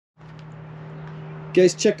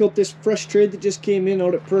Guys, check out this fresh trade that just came in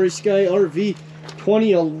out at Prairie Sky RV.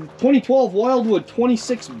 2012 Wildwood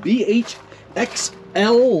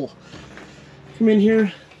 26BHXL. Come in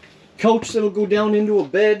here. Couch that'll go down into a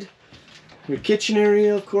bed. Your kitchen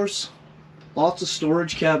area, of course. Lots of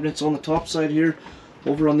storage cabinets on the top side here.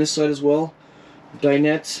 Over on this side as well.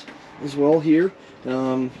 Dinette as well here.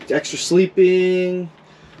 Extra sleeping.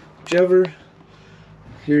 Whichever.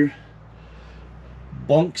 Here.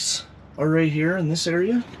 Bunks are right here in this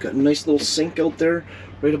area. Got a nice little sink out there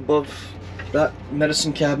right above that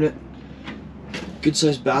medicine cabinet. Good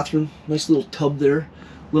sized bathroom. Nice little tub there.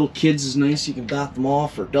 Little kids is nice. You can bath them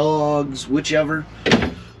off, or dogs, whichever.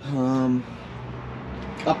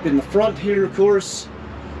 Up in the front here, of course,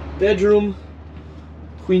 bedroom,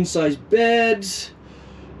 queen size bed.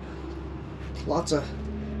 Lots of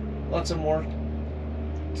more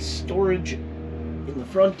storage in the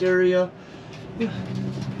front area.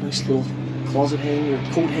 Nice little closet hanger,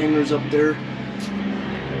 coat hangers up there.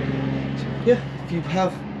 Yeah, if you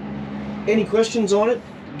have any questions on it,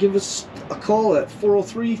 give us a call at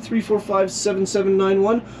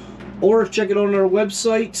 403-345-7791 or check it out on our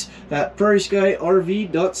website at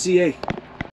prairieskyrv.ca.